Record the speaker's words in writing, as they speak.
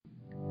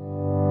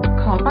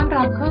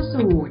รับเข้า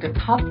สู่ The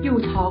Top You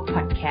Talk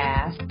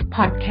Podcast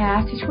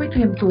ที่ช่วยเต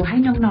รียมตัวให้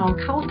น้อง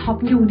ๆเข้า Top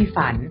You ใน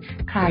ฝัน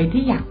ใคร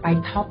ที่อยากไป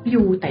Top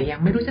You แต่ยัง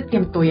ไม่รู้จะเตรี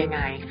ยมตัวยังไง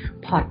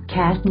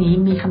Podcast นี้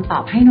มีคำตอ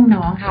บให้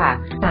น้องๆค่ะ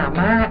สา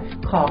มารถ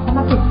ขอเข้าม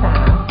าปรึกษา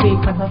Free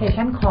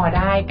Consultation Call ไ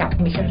ด้กับ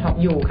Mission Top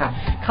You ค่ะ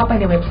เข้าไป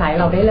ในเว็บไซต์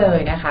เราได้เลย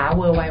นะคะ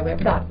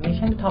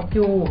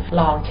www.missiontopyou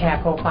ลองแชร์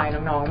โปรไฟล์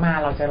น้องๆมา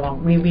เราจะลอง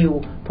รีวิว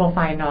โปรไฟ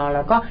ล์น้องแ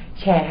ล้วก็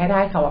แชร์ให้ได้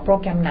ค่ะว่าโปร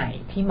แกรมไหน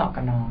ที่เหมาะ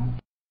กับน้อง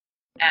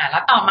แล้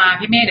วต่อมา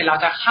พี่เมฆเดี๋ยวเรา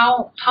จะเ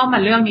ข้ามา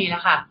เรื่องนี้แล้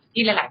วค่ะ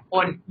ที่หลายๆค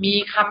นมี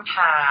คำถ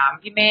าม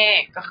พี่เมฆ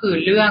ก็คือ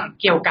เรื่อง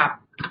เกี่ยวกับ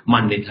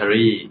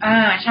mandatory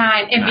ใช่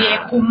MBA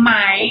คุ้มไหม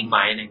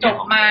จบ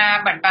มา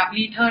เหมือนแบบ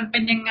รีเทิร์นเป็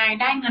นยังไง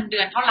ได้เงินเดื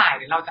อนเท่าไหร่เ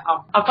ดี๋ยวเราจะเอ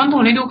าต้นทุ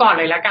นให้ดูก่อน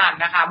เลยละกัน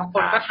นะคะบางค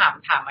นก็ถา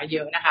มมาเย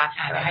อะนะคะ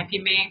เดี๋ยวให้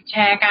พี่เมฆแช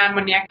ร์การ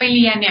วันนี้ไปเ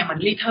รียนเนี่ยเหมือ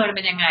นรีเทิร์นเ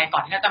ป็นยังไงก่อ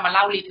นที่เราจะมาเ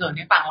ล่ารีเทิร์นใ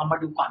ห้ฟังเรามา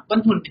ดูก่อนต้น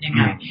ทุนเป็นยัง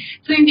ไง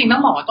ซึ่งจริงๆต้อ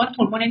งบอกว่าต้น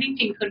ทุนพวกนี้จ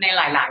ริงๆคือในห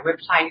ลายๆเว็บ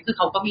ไซต์คือเ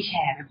ขาก็มีแช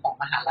ร์ของ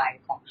มหาลัย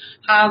ของ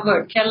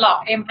Harvard Kellogg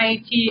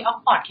MIT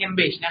Oxford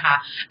Cambridge นะคะ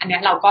อันนี้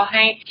เราก็ใ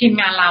ห้ทีม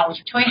งานเรา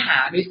ช่วยหา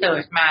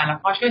research มาแล้ว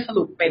ก็ช่วยส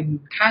รุปเป็น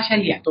ค่าเฉ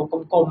ลี่ยตัวก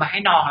ลมๆมาให้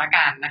น้องละ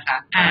กันนะคะ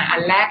อั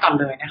นแรกก่อน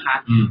เลยนะคะ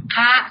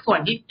ค่าส่วน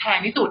ที่แพง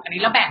ที่สุดอัน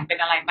นี้เราแบ่งเป็น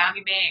อะไรบ้าง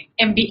พี่เมฆ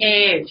MBA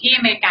ที่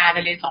อเมริกาจ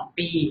ะเรียน2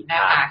ปีน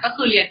ะคะก็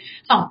คือเรียน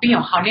2ปีข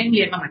องเขาเนี่ยเ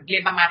รียนมาเหมือนเรีย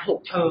นประมาณ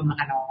6เทอม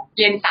ค่ะน้องเ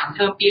รียน3เท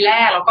อมปีแร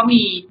กแล้วก็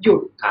มีหยุ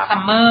ดซั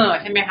มเมอร์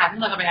ใช่ไหมคะซึ่ง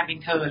เราจะไปทำอิน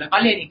เทอร์แล้วก็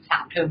เรียนอีก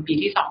3เทอมปี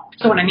ที่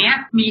2ส่วนอันเนี้ย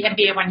มี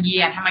MBA 1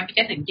 year ทำไมพี่เจ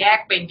ถึงแยก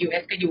เป็น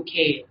US กับ UK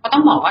ก็ต้อ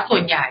งบอกว่าส่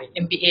วนใหญ่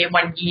MBA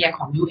 1 year ข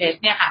อง US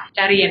เนี่ยค่ะจ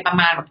ะเรียนประ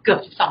มาณแบบเกือบ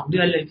12เดื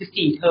อนเลยคือ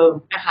4เทอม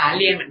นะคะ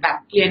เรียนเหมือนแบบ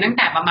เรียนตั้งแ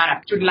ต่ประมาณแบ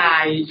บจุลา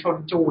ยชน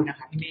จูนนะค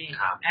ะพี่เม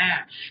ฆ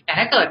แต่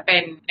ถ้าเกิดเป็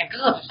นก็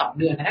เกือบ2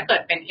เดือนแต่ถ้าเกิ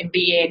ดเป็น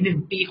MBA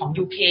 1 ปีของ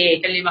UK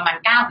จะเรียนประมาณ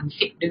9 ถึง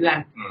 10 เดือน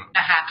น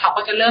ะคะเขา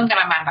ก็จะเริ่มกัน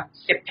ประมาณแบบ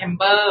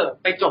September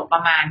ไปจบปร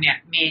ะมาณเนี่ย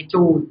เมษ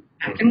จูน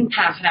ซึ่งท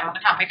างฉะนั้นมัน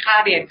ก็ทำให้ค่า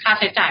เรียนค่า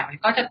ใช้จ่ายมัน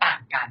ก็จะต่า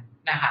งกัน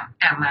นะคะ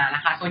มาน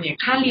ะคะส่วนใหญ่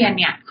ค่าเรียน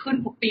เนี่ยขึ้น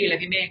ทุกปีเลย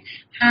พี่เมฆ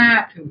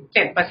5 ถึง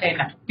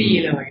 7% ทุกปี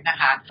เลยนะ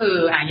คะคือ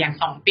อย่าง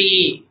2ปี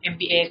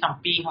MBA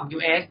 2 ปีของ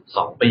US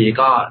 2 ปี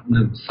ก็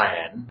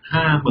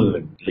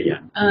 150,000 เหรีย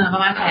ญปร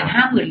ะมาณ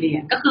 150,000 เหรีย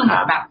ญก็คือเหมื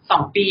อนแบบ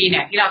2ปีเนี่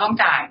ยที่เราต้อง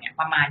จ่ายเนี่ย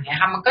ประมาณเนี้ย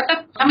ค่ะมันก็จะ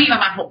ถ้ามีปร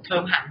ะมาณ6เทอ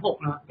มหาร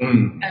6เนาะ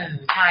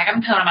ใช่ก็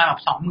เทอมประมาณแบ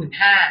บ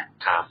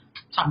 25,000 ครับ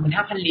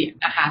 25,000 เหรียญ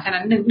นะคะฉะนั้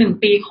น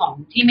1ปีของ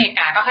ที่อเมริก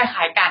าก็คล้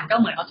ายๆกันก็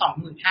เหมือนเอา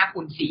 25,000 คู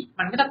ณ 4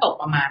มันก็จะตก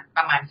ประมาณ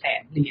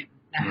100,000 เหรียญ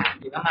นะคะ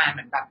หรือประมาณเห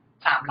มือนแบบ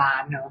3 ล้า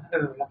นเนอะ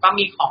แล้วก็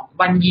มีของ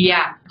วันเยีย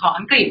ของ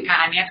อังกฤษค่ะ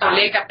อันนี้ตัวเ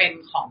ลขจะเป็น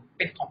ของ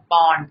ป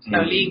อนด์สเตอ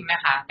ร์ลิงน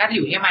ะคะก็จะอ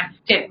ยู่ที่ประมาณ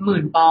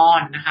 70,000 ปอ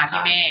นด์นะคะ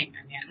พี่เมฆ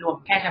อันนี้รวม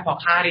แค่เฉพาะ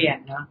ค่าเรียน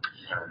เนอะ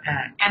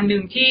อันนึ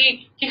งที่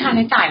ค่าใ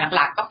ช้จ่ายห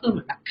ลักๆก็คือเห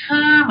มือนแบบค่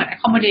าเหมือน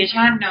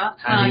accommodation เนอะ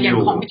อย่าง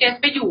ของพี่เจส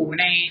ไปอยู่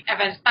ใน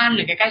Evanston ห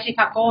รือใกล้ๆชิค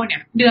าโกเนี่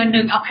ยเดือนนึ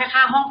งเอาแค่ค่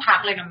าห้องพัก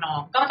เลยน้อ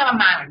งๆก็จะประ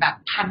มาณเหมือนแบบ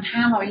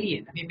 1,500 เหรีย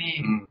ญนะพี่เม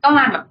ฆก็ประ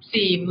มาณแบบ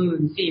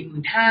 40,000-45,000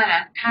 น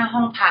ะค่าห้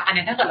องพักอัน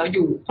นี้ถ้าเกิดเราอ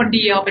ยู่คนเ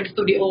ดียวเป็นส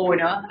ตูดิโอ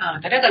เนอะ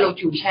แต่ถ้าเกิดเรา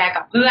อยู่แชร์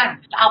กับเพื่อน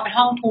แล้วเอาไป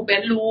ห้อง 2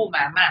 bedroom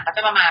มันก็จ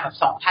ะประมาณแบบ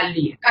 2,000 เห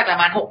รียญก็อาจจะปร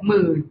ะมาณ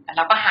 60,000 แต่เ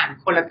ราก็หาร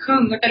คนละครึ่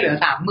งก็จะเหลือ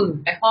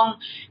 30,000 ในห้อง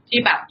ที่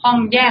แบบห้อง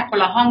แยกคน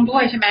ละห้องด้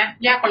วยใช่ไหม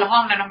แยกคนละห้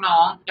องนะน้อ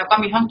งๆแล้วก็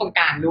มีห้องตรง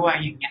กลางด้วย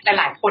อย่างเงี้ยห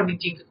ลายๆคนจ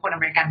ริงๆคือคนอ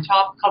เมริกันชอ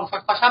บเขา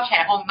ชอบแช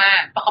ร์ห้องมา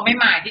กเพราะเขาไม่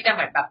มายที่จะแ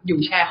บบอยู่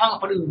แชร์ห้องกับ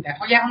คนอื่นแต่เข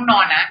าแยกห้องนอ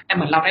นนะแต่เห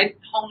มือนเราได้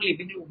ห้อง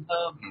living room เ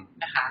พิ่ม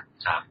นะคะ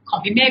ของ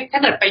พี่เมฆถ้า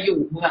เกิดไปอยู่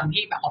เมือง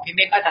ที่แบบของพี่เม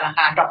ฆก็จะราค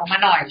าดรอปลงมา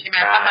หน่อยใช่ไหม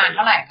ประมาณเ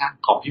ท่าไหร่คะ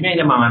ของพี่เมฆ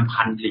จะประมาณ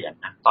 1,000 เหรียญ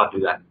นะต่อเ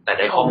ดือนแต่ไ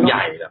ด้ห้องให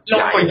ญ่แบบล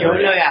งกว่าเยอะ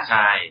เลยอ่ะใ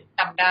ช่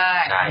จำได้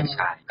ใ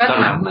ช่ก็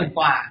30,000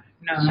 กว่า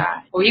เนอะ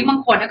โอ้ยบาง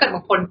คนถ้าเกิดบ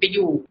างคนไปอ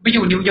ยู่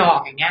นิวยอร์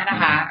กอย่างเงี้ยนะ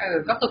คะ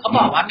ก็คือเขาบ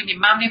อกว่ามินิ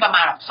มัมนี่ประม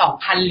าณแบบ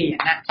 2,000 เหรียญ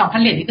นะ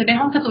 2,000 เหรียญนี่คือได้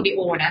ห้องสตูดิโอ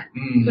นะ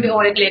สตูดิโอ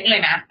เล็กๆเล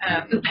ยนะ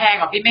คือแพง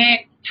กว่าพี่เมฆ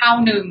เท่า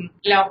นึง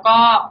แล้วก็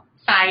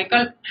ไซส์ก็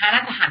น่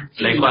าจะหัน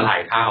4เล็กกว่าหลา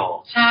ยเท่า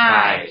ใ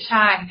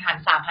ช่หัน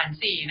3หัน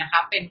4นะคะ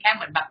เป็นแค่เ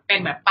หมือนแบบเป็น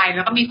แบบไปแ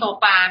ล้วก็มีโซ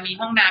ฟามี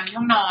ห้องน้ำมี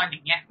ห้องนอนอ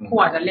ย่างเงี้ยข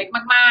วดจะเล็ก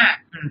มาก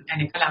ๆอัน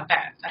นี้ก็แล้วแต่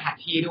สถาน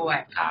ที่ด้วย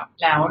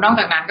แล้วนอก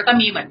จากนั้นก็จะ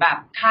มีเหมือนแบบ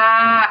ค่า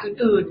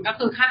อื่นๆก็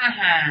คือค่าอา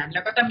หารแล้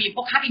วก็จะมีพ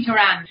วกค่าอินชู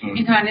รัน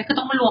นี่คือ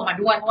ต้องมารวมมา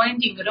ด้วยเพราะว่าจ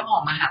ริงๆคือต้องอ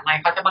อกมหาลัย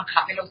เขาจะบังคั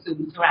บให้เราซื้อ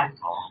อินชูรัน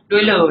ด้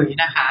วยเลย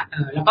นะคะ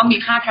แล้วก็มี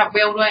ค่าทราเว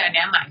ลด้วยอัน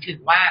นี้หมายถึง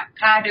ว่า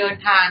ค่าเดิน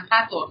ทางค่า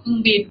ตั๋วเครื่อง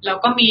บินแล้ว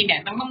ก็มีเนี่ย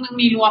ต้อง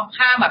มีรวม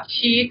ค่าแบบ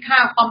ชีทค่า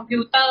คอมพิ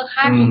วเตอร์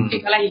ค่าจุกจิ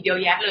กอะไรอีกเยอะ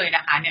แยะเลยน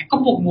ะคะเนี่ยก็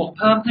บวก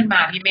เพิ่มขึ้นมา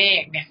พี่เม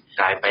ฆเนี่ย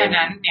ฉะ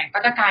นั้นเนี่ยก็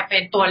จะกลายเป็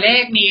นตัวเล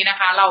ขนี้นะ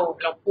คะเรา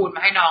คูณม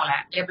าให้น้องแล้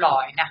วเรียบร้อ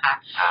ยนะคะ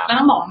แล้ว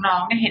ต้องบอกน้อ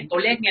งเนี่ยเห็นตัว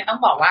เลขเนี่ยต้อง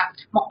บอกว่า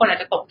บางคนอาจ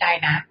จะตกใจ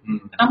นะ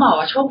ต้องบอก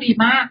ว่าโชคดี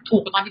มากถู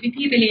กกว่าตอนที่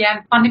พี่ไปเรียน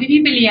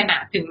พี่ไปเรียน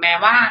ถึงแม้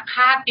ว่า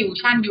ค่าติว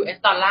ชั่น US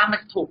ดอลลาร์มัน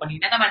ถูกกว่านี้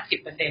น่าจะประมาณ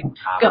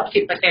 10% เกือบ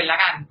 10% แล้ว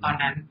กันตอน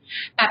นั้น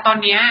แต่ตอน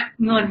นี้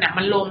เงิน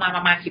มันลงมาป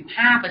ระมาณ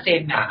 15%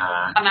 นะ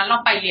ตอนนั้นเรา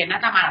ไปเรียนน่า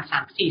จะมา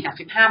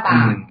35 บา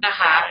ทนะ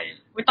คะ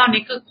ตอน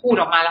นี้คือคูณ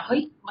ออกมาแล้วเฮ้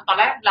ย ตอน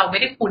แรกเราไม่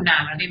ได้คูณนา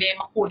นแล้วพี่เมฆ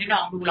มาคูณให้น้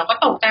องดูเราก็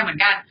ตกใจเหมือน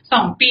กัน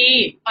2 ปี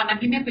ตอนนั้น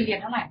พี่เมฆไปเรียน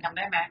เท่าไหร่จำไ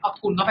ด้ไหมเอา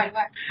ทุนเข้าไปด้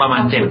วยประมา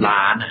ณ7 ล้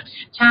าน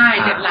ใช่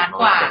7 ล้าน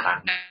กว่า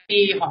ใน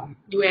ปีของ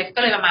US ก็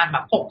เลยประมาณแบ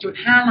บ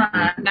6.5 ล้า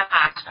นนะค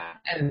ะ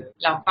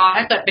แล้วก็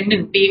ถ้าเกิดเป็น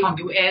1 ปีของ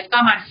US ก็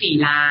ประมาณ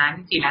4 ล้าน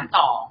4 ล้าน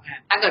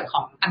 2ถ้าเกิดข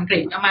องอังกฤ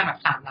ษก็ประมาณแบบ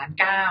3 ล้าน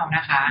 9น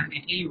ะคะเนี่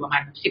ยที่อยู่ประมา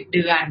ณ10 เ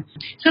ดือน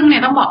ซึ่งเนี่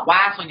ยต้องบอกว่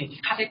าส่วนใหญ่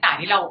ค่าใช้จ่าย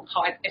ที่เขา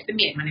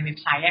estimate มาในเว็บ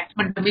ไซต์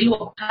มันจะไม่รว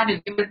มค่าหนึ่ง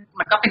ที่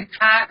มันก็เป็น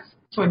ค่า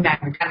ส่วนใหญ่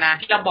เหมือนกันนะ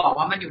ที่เราบอก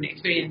ว่ามันอยู่ใน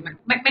experience มัน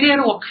ไม่ได้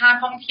รวมค่า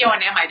ท่องเที่ยวอั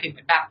นนี้หมายถึง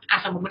แบบ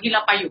สมมติว่าที่เร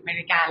าไปอยู่อเม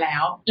ริกาแล้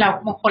ว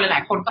บางคนหล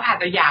ายๆคนก็อาจ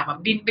จะอยากแบบ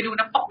บินไปดู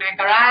น้ำตกไนแอง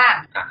การา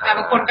แต่บ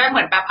างคนก็เห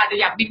มือนแบบอาจจะ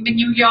อยากบินไป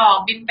นิวยอร์ก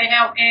บินไป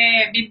LA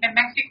บินไปเ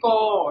ม็กซิโก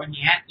อย่าง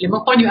เงี้ยหรือบา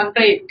งคนอยู่อังก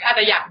ฤษก็อาจ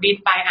จะอยากบิน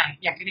ไป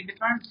อยากจะบินไป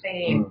ฝรั่งเศ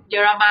สเย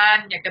อรมัน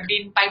อยากจะบิ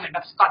นไปเหมือนแบ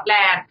บสกอตแล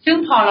นด์ซึ่ง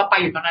พอเราไป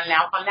อยู่ตอนนั้นแล้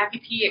วตอนแรก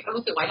พี่ๆก็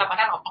รู้สึกว่าเรา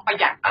ต้องประ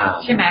หยัด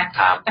ใช่ไหม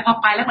แต่พอ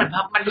ไปแล้วเหมือน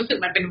มันรู้สึก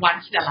มันเป็น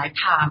once in a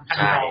lifetime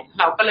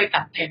เราก็เลย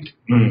จัดเต็ม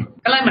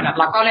ก็เลยเหมือนแบบ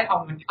เราก็เลยเอา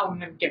เ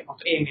งินเก็บของ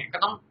ตัวเองเนี่ยก็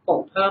ต้องโป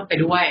ะเพิ่มไป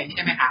ด้วยใ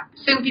ช่ไหมคะ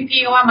ซึ่ง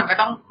พี่ๆก็ว่ามันก็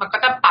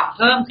จะปรับเ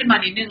พิ่มขึ้นมา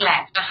นิดนึงแหล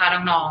ะนะคะ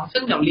น้องๆซึ่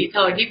งเดี๋ยวรีเ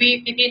ทิร์นที่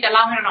พี่จะเ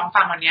ล่าให้น้องๆ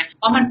ฟังวันนี้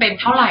ว่ามันเป็น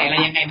เท่าไหร่อะไร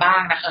ยังไงบ้า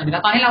งนะคะแล้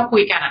วตอนที่เราคุ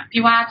ยกัน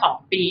พี่ว่า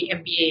2 ปี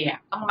MBA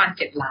ต้องประมาณ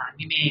7 ล้าน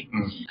พี่เมย์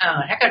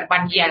ถ้าเกิดวั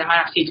นเยียร์จะมา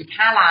แบบ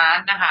4.5 ล้าน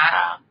นะคะ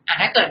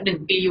ถ้าเกิด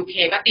1 ปี UK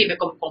ก็ตีไป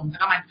กลมๆก็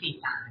ประมาณ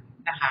4 ล้าน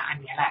นะคะอัน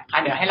นี้แหละค่ะ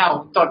เดี๋ยวให้เรา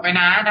จดไว้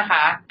นะนะค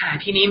ะ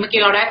ทีนี้เมื่อกี้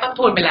เราได้ต้น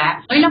ทุนไปแล้ว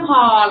แล้วพอ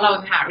เรา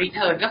หา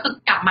return ก็คือ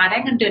กลับมาได้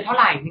เงินเดือนเท่าไ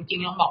หร่จริ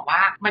งๆเราบอกว่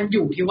ามันอ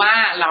ยู่ที่ว่า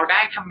เราได้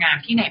ทำงาน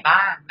ที่ไหนบ้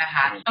างนะค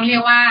ะต้องเรีย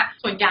กว่า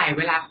ส่วนใหญ่เ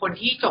วลาคน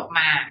ที่จบม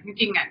าจ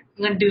ริงๆ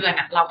เงินเดือน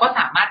เราก็ส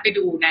ามารถไป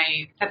ดูใน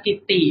สถิ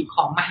ติข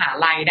องมหา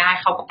ลัยได้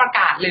เขาก็ประ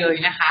กาศเลย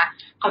นะคะ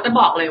เขาจะ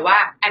บอกเลยว่า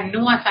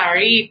annual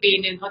salary ปี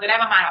นึงเขาจะได้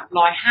ประมาณแบบ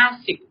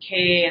 150K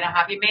นะค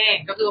ะพี่เมฆ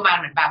ก็คือประมาณ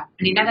เหมือนแบบ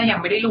อันนี้น่าจะยัง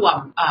ไม่ได้รวม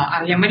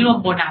ยังไม่รวม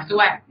โบนัส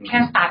ด้วยแค่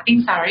starting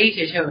salary เฉ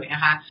ยๆน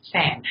ะคะ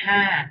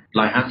150,000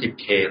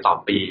 150K ต่อ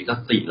ปีก็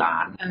4 ล้า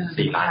น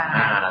4 ล้าน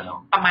 5แล้วเนาะ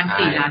ประมาณ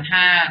4 ล้าน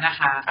 5นะ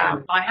คะ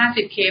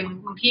 150K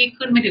บางที่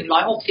ขึ้นไปถึง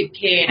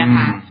 160K นะค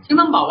ะซึ่ง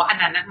ต้องบอกว่าอัน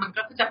นั้นมัน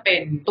ก็จะเป็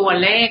นตัว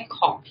เลข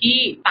ของที่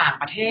ต่าง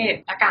ประเทศ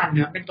ละกันเน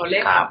อะเป็นตัวเล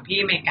ขของที่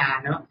อเมริกา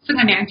เนอะซึ่ง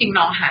อันนี้จริงๆ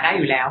น้องหาได้อ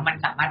ยู่แล้วมัน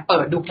สามารถเปิ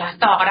ดดู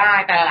Glassdoor ก็ได้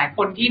แต่หลายค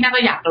นที่น่าจ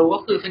ะอยากรู้ก็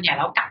คือส่วนใหญ่แ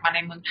ล้วกลับมาใน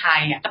เมืองไทย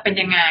จะเป็น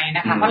ยังไงน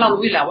ะคะเพราะเรา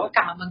รู้อยู่แล้วว่าก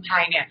ลับมาเมืองไท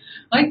ยเนี่ย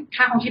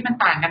ค่าครองชีพมัน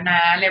ต่างกันน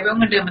ะเลเวล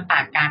เงินเดือนมันต่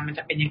างกันมันจ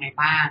ะเป็นยังไง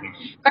บ้าง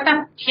ก็จะ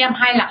เทียบ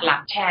ให้หลั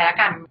กๆแชร์แล้ว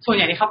กันส่วนใ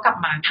หญ่ที่เขากลับ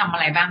มาทำอะ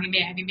ไรบ้างพี่เม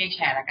ย์ให้พี่เมย์แช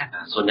ร์แล้วกัน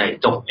ส่วนใหญ่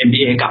จบ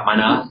MBA กลับมา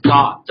เนอะก็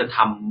จะท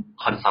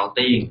ำ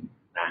consulting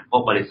นะพว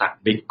กบริษัท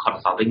big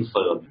consulting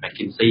firm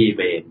McKinsey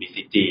Bain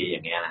BCG อย่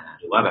างเงี้ยนะ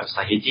หรือว่าแบบ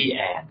Strategy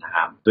and นะค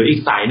รับหรืออี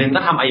กสายหนึ่งก็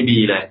ทำ IB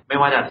เลยไม่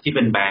ว่าจะที่เ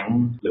ป็นแบง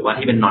ก์หรือว่า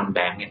ที่เป็น non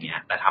bank อย่างเงี้ย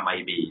แต่ทำ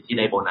IB ที่ไ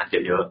ด้โบนัส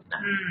เยอะๆน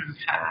ะ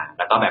แ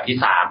ล้วก็แบบที่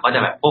3ก็จะ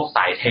แบบพวกส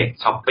ายเทค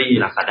Shopee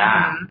Lazada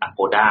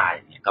Agoda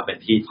เนี่ยก็เป็น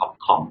ที่ท็อป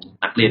ของ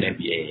นักเรียน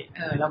MBA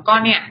แล้วก็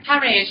เนี่ยถ้า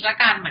range ละ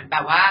กันเหมือนแบ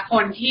บว่าค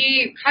นที่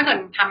ถ้าเกิด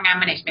ทำงาน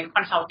management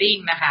consulting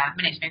นะคะ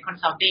management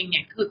consulting เ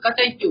นี่ยคือก็จ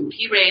ะอยู่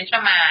ที่ range ป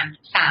ระมาณ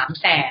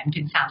 300,000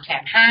 ถึง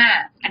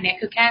 350,000 อันนี้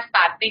คือแค่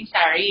starting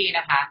salary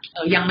นะคะ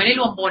ยังไม่ได้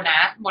รวมโบนั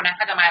ส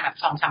ก็จะมาแบบ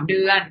 2-3 เ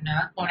ดือนน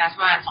ะโบนัส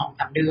ประมาณ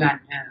 2-3 เดือน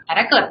แต่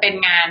ถ้าเกิดเป็น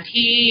งาน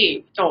ที่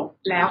จบ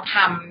แล้วท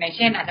ำในเ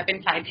ช่นอาจจะเป็น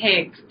สายเท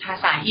ค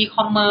สาย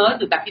e-commerce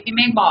หรือแบบที่พี่เ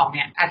มฆบอกเ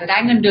นี่ยอาจจะได้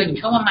เงินเดือนอยู่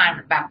ช่วงประมาณ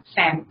แบบ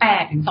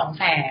180,000 ถึง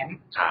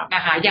 200,000 น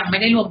ะคะยังไม่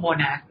ได้รวมโบ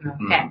นัส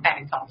180,000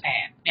 ถึง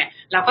 200,000 เนี่ย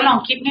เราก็ลอง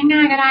คิดง่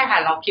ายๆก็ได้ค่ะ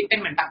เราคิดเป็น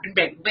เหมือนแบบเป็นเบ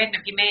รกเว้นน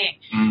ะพี่เมฆ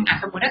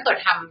สมมุติถ้าเกิด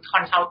ทำ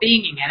consulting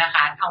อย่างเงี้ยนะค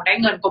ะเอาได้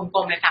เงินกล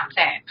มๆใน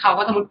 300,000 เขา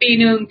ก็สมมติปี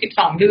นึง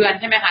12 เดือน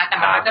ใช่ไหมคะแต่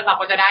เรา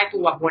ก็จะได้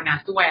ตัวโบนัส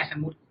ด้วยสม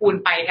มติคูณ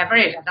ไป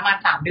average ประมาณ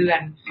3 เดือน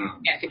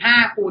เนี่ย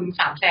15คูณ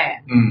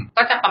 300,000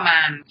 ก็จะประมา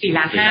ณ4.5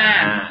 ล้า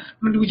น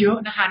มันดูเยอะ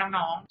นะคะ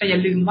น้องๆแต่อย่า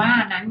ลืมว่า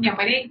นั้นยังไ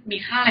ม่ได้มี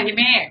ค่าอะไรพี่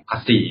เมฆภา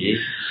ษี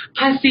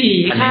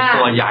ค่ะ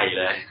ตัวใหญ่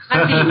เลยภา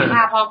ษี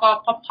ค่ะ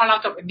พอเรา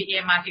จบ MBA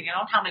มาสิ่งที่เรา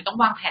ต้องทำเลยต้อง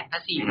วางแผนภา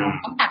ษี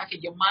ต้องจ่ายภาษี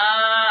เยอะม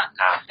าก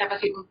แต่ภา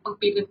ษีบาง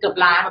ปีเป็นเกือบ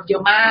ล้านแบบเยอ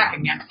ะมากอ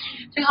ย่างเงี้ย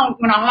ซึ่งเอา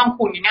น้องลอง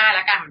คูณง่ายๆแ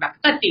ล้วกันแบบ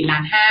เกิด4.5 ล้า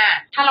น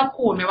ถ้าเรา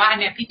คูณไปว่าอัน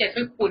เนี้ยพี่เจ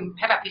ช่วยคูณใ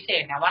ห้แบบพิเศ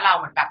ษนะว่าเรา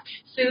เหมือนแบบ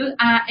ซื้อ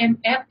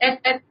RMF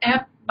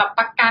SSF แบบ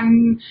ประกัน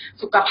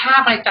สุขภาพ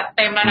อะไรจัดเ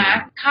ต็มแล้วนะ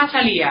ค่าเฉ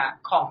ลี่ย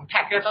ของแท็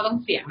กที่เราต้อง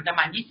เสียมันจะประ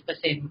มาณ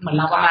 20% เหมือน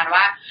เราประมาณ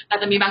ว่าเรา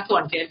จะมีบางส่ว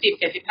นเสีย10เ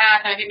สีย15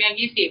ใช่ไหมพี่เมฆ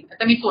20แล้ว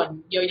จะมีส่วน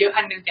เยอะๆ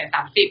อันนึงเสีย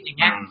30อย่าง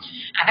เงี้ย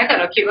ถ้าเกิด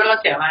เราคิดว่าเรา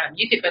เสียมาแบ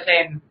บ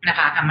 20% นะค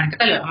ะมันก็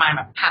จะเหลือประมาณแ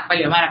บบหักไปเห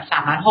ลือมาแบบ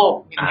3.6 ล้าน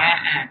อย่างเงี้ย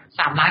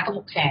3 ล้านกับ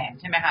6 แสน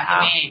ใช่ไหมคะพี่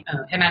เมฆ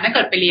ฉะนั้นถ้าเ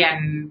กิดไปเรียน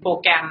โปร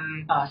แกรม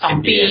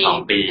2 ปี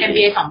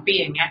MBA 2 ปี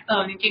อย่างเงี้ย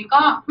จริงๆ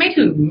ก็ไม่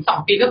ถึง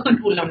2 ปีก็คืน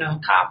ทุนแล้วเนอะ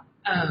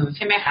ใ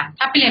ช่ไหมคะ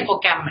ถ้าไปเรียนโปร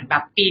แกรมเหมือนแบ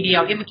บปีเดีย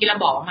วที่เมื่อกี้เรา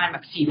บอกประมาณแบ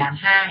บ4.5 ล้า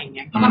นอย่างเ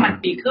งี้ยก็ประมาณ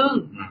ปีครึ่ง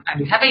ห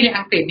รือถ้าไปเรียน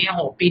อังกฤษเนี่ยโ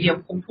หปีเดียว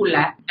คุ้มทุนแ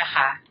ล้วนะค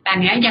ะแต่อั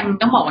นเนี้ยยัง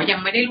ต้องบอกว่ายัง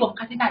ไม่ได้รวม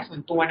ค่าใช้จ่ายส่ว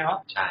นตัวเนาะ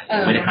ใช่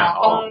ไม่ได้น้อง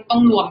ต้อ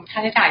งรวมค่า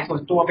ใช้จ่ายส่ว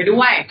นตัวไปด้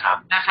วย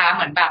นะคะเห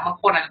มือนแบบบาง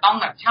คนอาจจะต้อง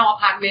แบบเช่าอ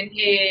พาร์ตเมนต์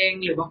เอง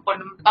หรือบางคน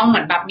ต้องเหมื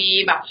อนแบบมี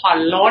แบบผ่อน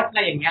รถอะไ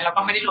รอย่างเงี้ยแล้ว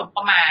ก็ไม่ได้รวมเข้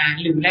ามา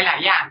หรือหลาย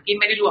ๆอย่างที่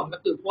ไม่ได้รวมก็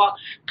คือพวก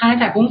ค่าใช้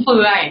จ่ายฟุ่มเฟื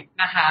อย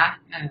นะคะ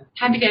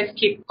ถ้าพี่เจส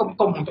คิดก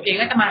ลมๆของตัวเอง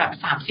ก็จะมาแบบ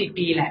 3-4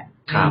 ปีแหละ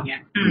อย่างเงี้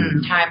ย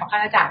ใช่เพราะค่า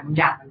ใช้จ่ายบาง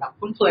อย่างมันแบบ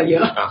ฟุ่มเฟือยเย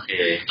อะ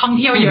ท่อง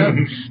เที่ยวเยอะ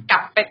กลั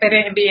บไปเรี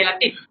ยน MBA แล้ว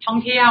ติดท่อง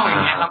เที่ยวอย่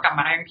างเงี้ยเรากลับม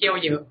าท่องเที่ยว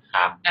เยอะ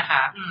นะค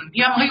ะ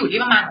พี่ว่ามันก็อยู่ที่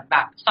ประมาณแบ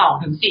บ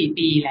 2-4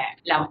 ปีแหละ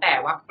แล้วแต่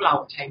ว่าเรา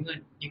ใช้เงิน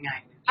ยังไง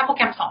ถ้าโปรแ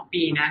กรม2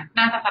 ปีนะ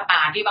น่าจะสต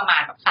าร์ทที่ประมา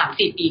ณแบบ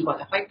 3-4 ปีกว่า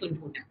จะค่อยคืน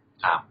ทุน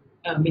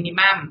มินิ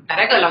มัมแต่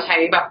ถ้าเกิดเราใช้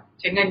แบบ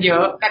ใช้เงินเยอ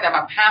ะก็จะแบ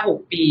บ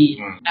 5-6 ปี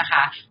นะค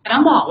ะแต่ต้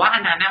องบอกว่าอั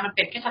นนั้นมันเ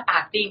ป็นแค่สตา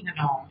ร์ติ้งนะ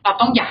น้องเรา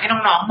ต้องอยากให้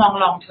น้องๆมอง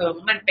ลองเทอม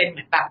มันเป็นเห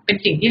มือนแบบเป็น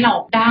สิ่งที่เรา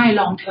ได้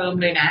ลองเทอม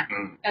เลยนะ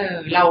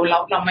เร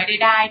าไม่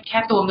ได้แค่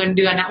ตัวเงินเ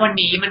ดือนนะวัน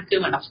นี้มันคือ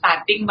เหมือนแบบ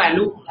starting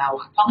value ของเรา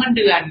เพราะเงิน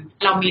เดือน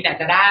เรามีแต่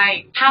จะได้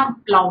ถ้า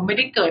เราไม่ไ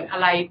ด้เกิดอะ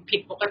ไรผิ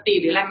ดปกติ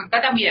หรืออะไรมันก็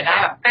จะมีแต่ได้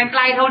แบบใก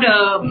ล้ๆเท่าเ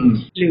ดิม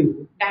หรือ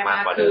ได้ม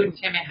ากขึ้น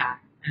ใช่ไหมคะ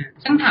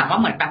ซึ่งถามว่า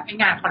เหมือนแบบ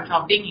งาน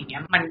consulting อย่างเงี้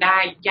ยมันได้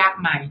ยาก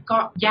ไหมก็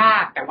ยา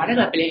กแต่ว่าถ้าเ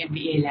กิดไปเรียน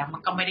MBA แล้วมั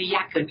นก็ไม่ได้ย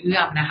ากเกินเอื้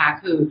อมนะคะ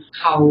คือ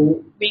เขา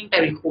วิ่งไป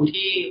เรียนครู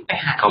ที่ไป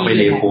หาเขาไป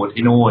เรียนครู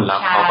ที่นู่นแล้ว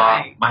เขาก็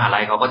มหาลั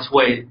ยเขาก็ช่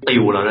วยติ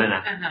วเราด้วยน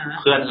ะ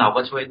เพื่อนเรา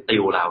ก็ช่วยติ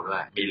วเราด้ว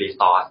ยมีรี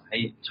ซอสให้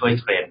ช่วย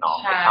เทรนน้อง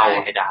ให้เข้า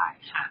ให้ได้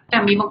แต่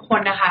มีบางค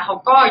นนะคะเขา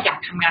ก็อยาก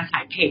ทำงานสา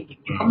ยเทคอย่า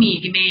งเงี้ยก็มี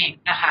พี่เมฆ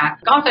นะคะ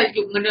ก็จะอ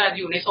ยู่เงินเดือน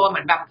อยู่ในโซนเห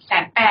มือนแบบ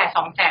180,000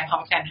 200,000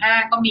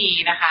 250,000ก็มี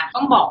นะคะ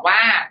ต้องบอกว่า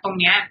ตรง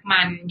เนี้ย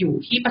มันอยู่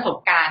ที่ประสบ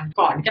การณ์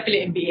ก่อนที่จะไปเรี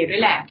ยน MBA ด้ว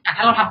ยแหละถ้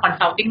าเราทำ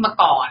consulting มา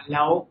ก่อนแ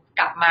ล้ว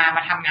กลับมา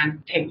ทำงาน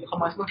เทคคอม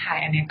เมอร์สไทย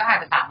อันนี้ก็อาจ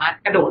จะสามารถ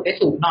กระโดดได้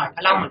สูงหน่อยเพร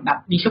าะเราเหมือนแบบ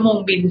มีชั่วโมง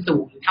บินสู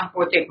งทำโป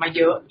รเจกต์มาเ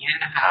ยอะอย่างเงี้ย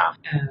นะคะ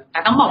แต่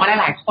ต้องบอกว่า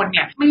หลายๆคนเ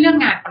นี่ยไม่เลือก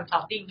งาน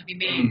consulting ค่ะพี่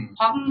เมย์เพ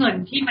ราะเงิน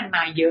ที่มันม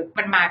าเยอะ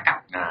มันมากับ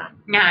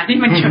งานที่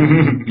มันเยอะ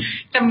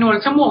จำนวน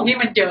ชั่วโมงที่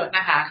มันเยอะน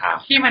ะคะ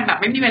ที่มันแบบ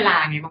ไม่มีเวลา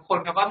ไงบางคน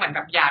เขาก็เหมือนแบ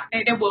บอยาก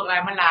ได้เวิร์กไล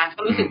ฟ์บาลานซ์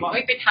ก็รู้สึกว่า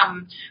ไปท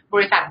ำบ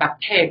ริษัทแบบ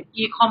เทค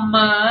อีคอมเ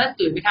มิร์ซ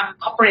หรือไปท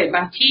ำ corporate บ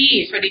างที่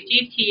strategy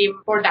team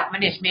product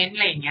management อะ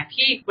ไรอย่างเงี้ย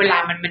ที่เวลา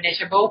มัน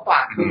manageable กว่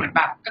าคือเหมือนแ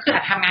บบก็คืออ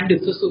าจทำงานดึ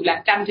กสุดๆและ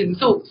จันทร์ถึง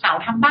ศุกร์เสา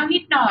ร์ทำบ้างนิ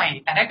ดหน่อย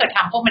แต่ถ้าเกิดท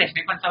ำพวก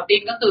management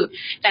consulting ก็คือ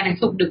จันทร์ถึง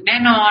ศุกร์ดึกแน่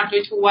นอนชั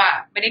วร์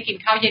ๆไม่ได้กิน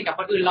ข้าวเย็นกับค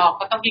นอื่นหรอก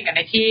ก็ต้องกินกับใ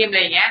นทีมอะไ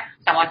รอย่างเงี้ย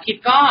เสาร์อาทิต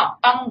ย์ก็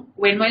ต้อง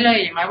เว้นไว้เลย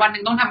อย่างน้อยวันนึ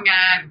งต้องทำง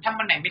านถ้า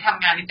วันไหนไม่ท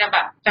ำงานนี่จะแบ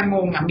บจะง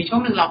งมีช่ว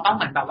งนึงเราต้องเ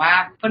หมือนแบบว่า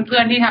เพื่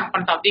อนๆที่ทำ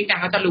consulting กัน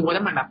ก็จะรู้ว่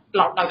าเหมือนแบบ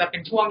เราจะเป็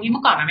นช่วงที่เ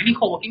มื่อก่อนมันไม่มี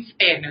co-working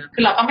space เนอะคื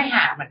อเราต้องไปห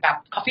าเหมือนแบบ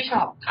coffee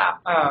shop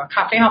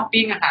cafe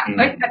hopping อะค่ะ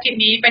อาทิต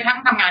ย์นี้ไปทั้ง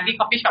ทำงานที่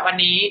coffee shop วัน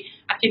นี้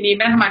อาทิตย์นี้ไ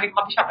ม่ได้ทำงานที่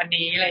coffee shop วัน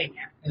นี้อะไรอย่างเ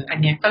งี้ยอัน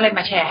เนี้ยก็เลยม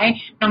าแชร์ให้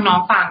น้อง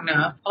ๆฟังเนอ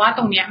ะเพราะว่าต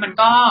รงเนี้ยมัน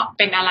ก็เ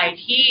ป็นอะไร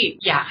ที่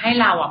อยากให้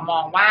เรามอ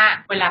งว่า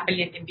เวลาไปเ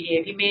รียน MBA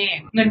พี่เมฆ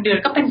เงินเดือน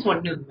ก็เป็นส่วน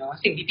หนึ่งเนอะ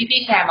สิ่งที่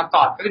พี่ๆแชร์มา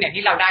ก่อนก็คือเนี่ย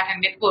ที่เราได้ทั้ง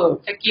network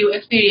skill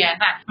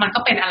experience มันก็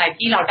เป็นอะไร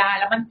ที่เราได้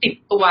แล้วมันติด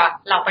ตัว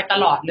เราไปต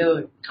ลอดเล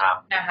ย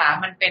นะคะ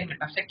มันเป็นเหมือน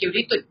แบบสกิล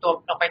ที่ติดตัว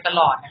เราไปต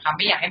ลอดนะคะไ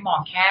ม่อยากให้มอง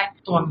แค่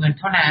ตัวเงิน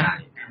เท่านั้น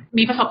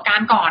มีประสบการ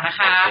ณ์ก่อนนะ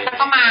คะสัก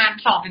ประมาณ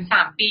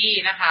 2-3 ปี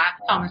นะคะ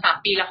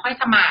 2-3 ปีแล้วค่อย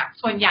สมัคร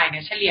ส่วนใหญ่เนี่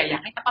ยเฉลี่ยอยา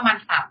กให้สักประมาณ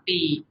3 ปี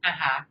นะ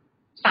คะ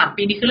3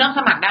 ปีนี้คือเริ่มส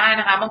มัครได้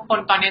นะคะบางคน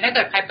ตอนนี้ถ้าเ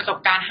กิดใครประสบ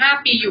การณ์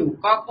5 ปีอยู่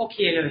ก็โอเค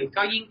เลย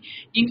ก็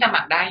ยิ่งสมั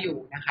ครได้อยู่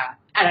นะคะ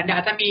เดี๋ย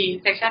วจะมี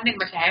เซสชันหนึ่ง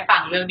มาแชร์ให้ฟั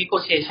งเรื่อง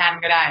negotiation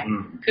ก็ได้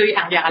คืออ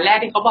ย่างแรก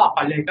ที่เขาบอก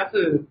ก่อนเลยก็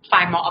คือ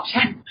find more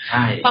option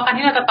เพราะการ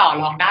ที่เราจะต่อ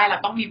รองได้เรา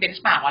ต้องมี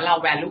benchmark ว่าเรา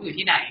value อยู่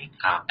ที่ไหน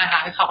นะคะ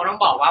คือเขาก็ต้อง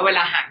บอกว่าเวล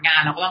าหางา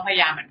นเราก็ต้องพย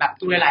ายามเหมือนแบบ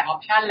ดูหลายๆ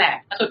option แหละ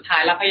แล้วสุดท้า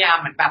ยเราพยายาม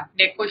เหมือนแบบ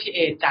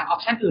negotiate จาก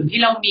option อื่นที่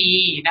เรามี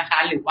นะคะ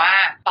หรือว่า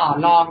ต่อ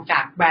รองจา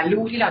ก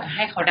value ที่เราจะใ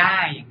ห้เขาได้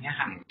อย่างเงี้ย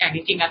ค่ะอย่างจ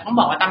ริงๆแล้วต้อง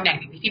บอกว่าตำแหน่ง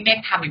ที่พี่เมฆ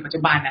ทำในปัจจุ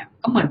บันน่ะ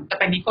ก็เหมือนจะ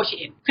เป็น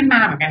negotiate ขึ้นมา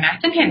เหมือนกันนะ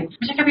ฉันเห็นไ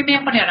ม่ใช่แค่พี่เมฆ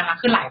คนเดียวนะคะ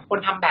คือหลายคน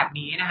ทำแบบ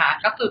นี้นะคะ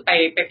ก็คือไ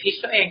ปพิช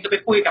ตัวเองคือไป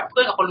คุยกับเพื่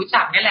อนกับคนรู้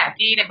จักนี่แหละ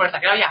ที่ในบริษัท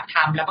ที่เราอยากท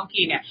ำแล้วบาง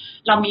ทีเนี่ย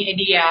เรามีไอ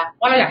เดีย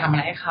ว่าเราอยากทำอะไ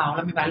รให้เขาเร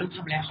ามี value ท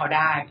ำอะไรให้เขาไ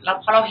ด้แล้ว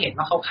เพราะเราเห็น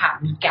ว่าเขาขาด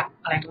มีแกลบ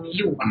อะไรตรงนี้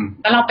อยู่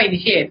แล้วเราไปนิ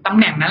เชตตำ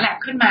แหน่งนั้นแหละ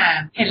ขึ้นมา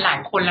เห็นหลาย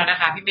คนแล้วนะ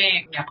คะพี่เมฆ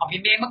อย่างของ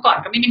พี่เมฆเมื่อก่อน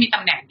ก็ไม่ได้มีต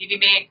ำแหน่งที่พี่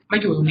เมฆมา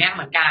อยู่ตรงนี้เห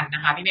มือนกันน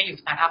ะคะพี่เมฆอยู่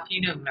สตาร์ทอัพที่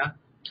หนึ่งเนอะ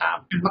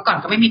เมื่อก่อน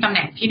ก็ไม่มีตำแห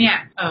น่งที่เนี่ย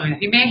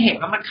ที่แม่เห็น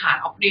ว่ามันขาด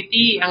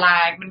opportunity อะไร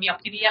มันมี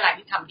opportunity อะไร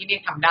ที่ทำที่เนี่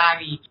ยทำได้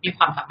มีค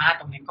วามสามารถ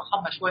ตรงนี้ก็เข้า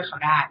มาช่วยเขา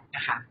ได้น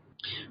ะคะ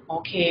โอ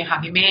เคค่ะ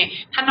พี่เมฆ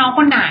ถ้าน้องค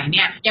นไหนเ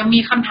นี่ยยังมี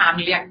คำถามห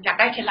รืออยาก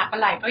ได้เคล็ดลับอ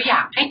ะไรก็อย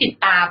ากให้ติด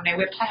ตามใน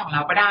เว็บไซต์ของเร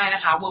าก็ได้น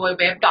ะคะ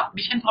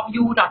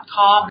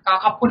www.missiontopU.com ก็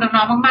ขอบคุณน้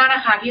องๆมากๆน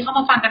ะคะที่เข้า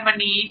มาฟังกันวัน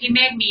นี้พี่เม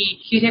ฆมี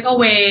key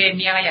takeaway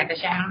มีอะไรอยากจะ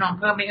แชร์ให้น้องๆ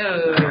เพิ่มไหม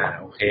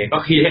โอเคก็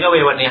key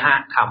takeaway วันนี้ฮะ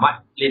ถามว่า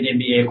เรียน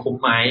MBA คุ้ม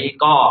ไหม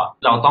ก็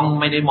เราต้อง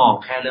ไม่ได้มอง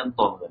แค่เรื่อง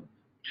ตัวเงิน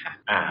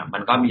มั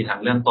นก็มีทั้ง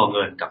เรื่องตัวเ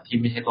งินกับที่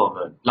ไม่ใช่ตัวเ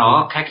งินเรา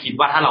ก็แค่คิด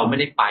ว่าถ้าเราไม่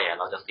ได้ไป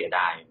เราจะเสีย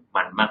ดาย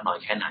มันมากน้อย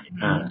แค่ไหน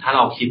ถ้าเร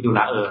าคิดดูแ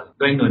ล้ว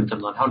ด้วยเงินจ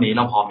ำนวนเท่านี้เ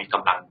ราพอมีก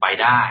ำลังไป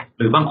ได้ห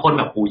รือบางคน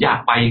แบบอยาก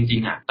ไปจริ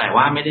งๆแต่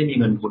ว่าไม่ได้มี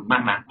เงินทุนมา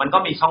กนะมันก็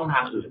มีช่องทา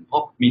งอื่นพว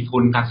กมีทุ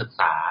นการศึก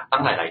ษาตั้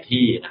งหลายๆ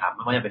ที่นะครับไ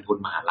ม่ว่าจะเป็นทุน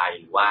มหาลัย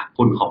หรือว่า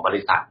ทุนของบ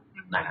ริษัท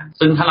นะ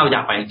ซึ่งถ้าเราอย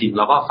ากไปจริงๆเ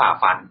ราก็ฝ่า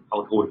ฟันเอา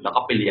ทุนแล้ว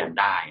ก็ไปเรียน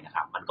ได้นะค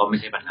รับมันก็ไม่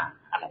ใช่ปัญหา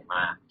อะไรม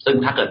ากซึ่ง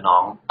ถ้าเกิดน้อ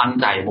งตั้ง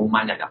ใจมุ่ง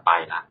มั่นอยากจะไป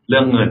ละเรื่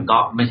องเงินก็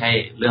ไม่ใช่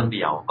เรื่องเ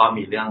ดียวก็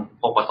มีเรื่อง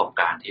พวกประสบ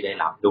การณ์ที่ได้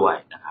รับด้วย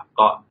นะครับ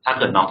ก็ถ้าเ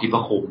กิดน้องคิดว่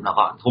าคุ้มแล้ว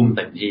ก็ทุ่มเ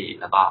ต็มที่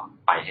แล้วก็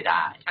ไปให้ไ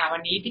ด้วั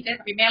นนี้พี่เจส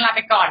กับพี่เมฆลาไ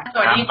ปก่อนส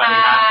วัสดีค่ะ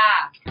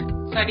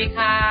สวัสดี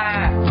ค่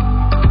ะ